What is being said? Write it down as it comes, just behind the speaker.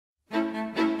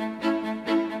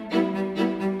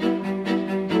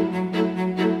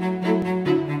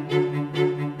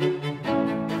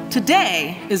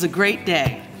today is a great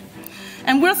day.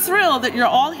 And we're thrilled that you're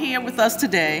all here with us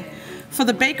today for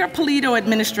the Baker-Polito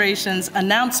administration's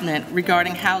announcement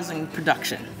regarding housing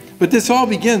production. But this all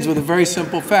begins with a very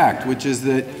simple fact, which is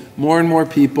that more and more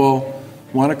people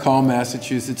want to call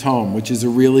Massachusetts home, which is a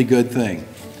really good thing.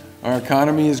 Our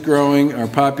economy is growing, our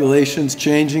population's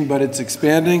changing, but it's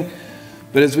expanding.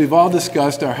 But as we've all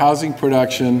discussed, our housing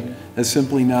production has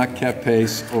simply not kept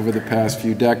pace over the past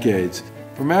few decades.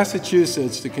 For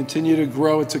Massachusetts to continue to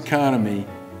grow its economy,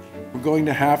 we're going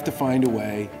to have to find a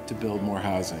way to build more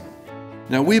housing.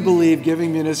 Now, we believe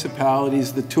giving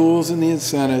municipalities the tools and the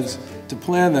incentives to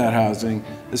plan that housing,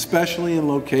 especially in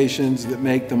locations that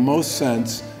make the most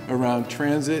sense around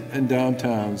transit and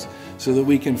downtowns, so that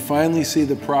we can finally see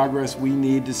the progress we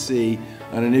need to see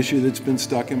on an issue that's been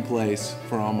stuck in place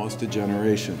for almost a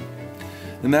generation.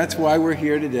 And that's why we're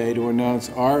here today to announce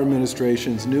our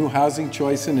administration's new Housing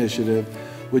Choice Initiative,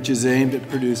 which is aimed at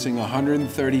producing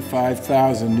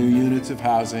 135,000 new units of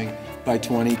housing by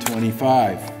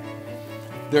 2025.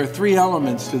 There are three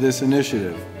elements to this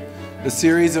initiative: a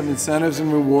series of incentives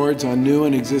and rewards on new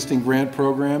and existing grant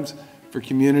programs for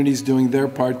communities doing their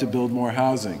part to build more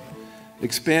housing,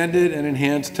 expanded and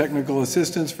enhanced technical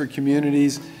assistance for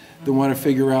communities that want to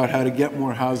figure out how to get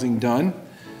more housing done,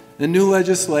 and new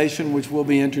legislation, which we'll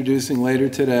be introducing later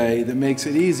today, that makes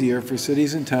it easier for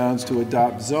cities and towns to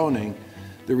adopt zoning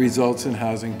that results in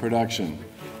housing production.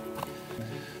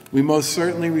 We most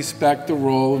certainly respect the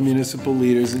role of municipal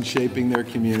leaders in shaping their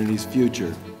community's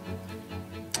future.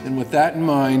 And with that in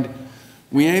mind,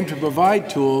 we aim to provide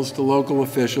tools to local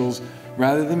officials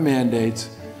rather than mandates,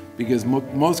 because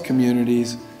most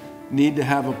communities need to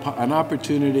have an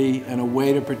opportunity and a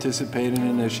way to participate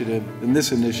in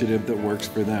this initiative that works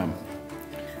for them.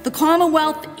 The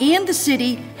Commonwealth and the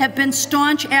city have been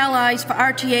staunch allies for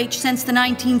RTH since the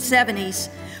 1970s,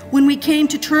 when we came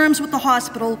to terms with the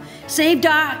hospital, saved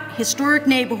our historic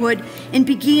neighborhood, and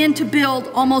began to build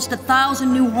almost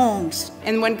 1,000 new homes.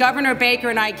 And when Governor Baker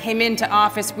and I came into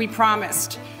office, we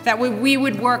promised that we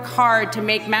would work hard to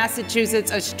make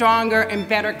Massachusetts a stronger and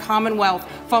better Commonwealth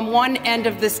from one end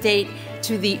of the state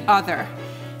to the other.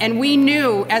 And we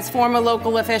knew, as former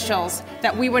local officials,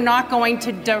 that we were not going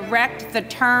to direct the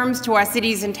terms to our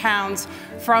cities and towns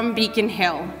from Beacon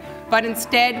Hill, but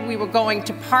instead we were going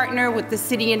to partner with the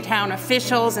city and town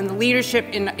officials and the leadership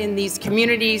in these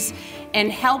communities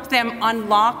and help them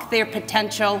unlock their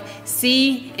potential,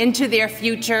 see into their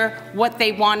future what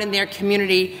they want in their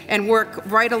community, and work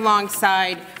right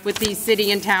alongside with these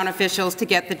city and town officials to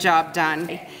get the job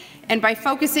done. And by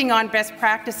focusing on best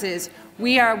practices,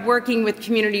 we are working with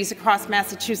communities across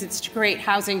Massachusetts to create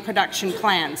housing production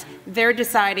plans. They're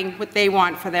deciding what they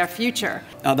want for their future.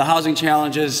 The housing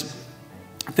challenges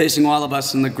facing all of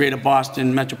us in the greater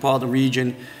Boston metropolitan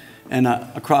region and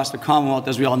across the Commonwealth,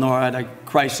 as we all know, are at a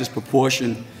crisis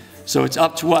proportion. So it's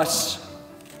up to us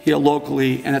here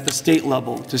locally and at the state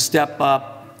level to step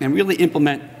up and really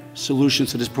implement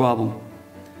solutions to this problem.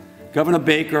 Governor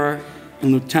Baker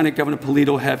and Lieutenant Governor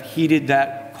Polito have heeded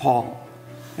that call,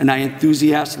 and I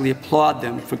enthusiastically applaud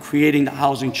them for creating the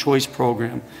Housing Choice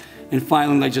Program and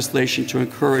filing legislation to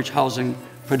encourage housing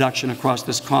production across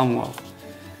this Commonwealth.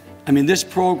 I mean, this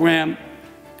program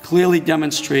clearly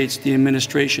demonstrates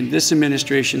this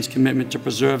administration's commitment to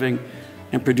preserving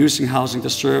and producing housing to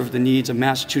serve the needs of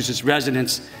Massachusetts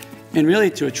residents and really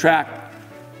to attract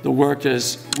the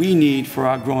workers we need for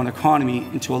our growing economy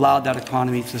and to allow that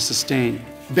economy to sustain.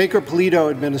 Baker-Polito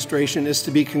administration is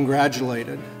to be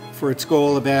congratulated for its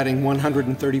goal of adding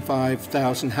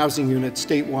 135,000 housing units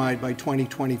statewide by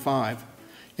 2025,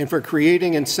 and for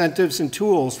creating incentives and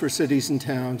tools for cities and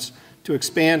towns to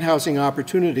expand housing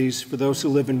opportunities for those who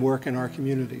live and work in our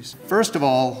communities. First of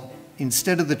all,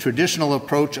 instead of the traditional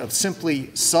approach of simply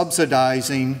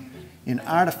subsidizing an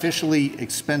artificially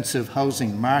expensive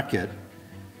housing market,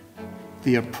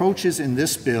 the approaches in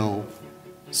this bill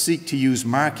seek to use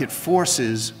market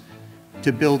forces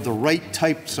to build the right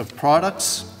types of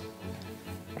products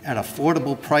at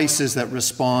affordable prices that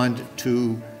respond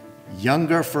to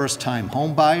younger first-time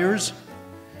home buyers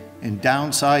and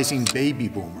downsizing baby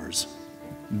boomers.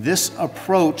 This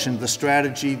approach and the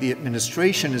strategy the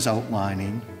administration is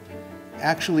outlining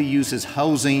actually uses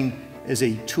housing as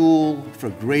a tool for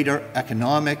greater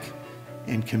economic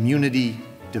and community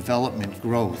development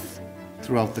growth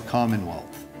throughout the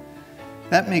Commonwealth.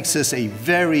 That makes this a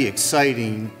very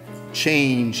exciting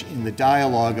change in the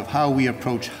dialogue of how we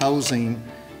approach housing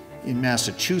in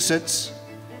Massachusetts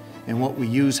and what we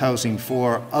use housing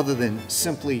for other than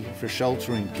simply for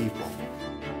sheltering people.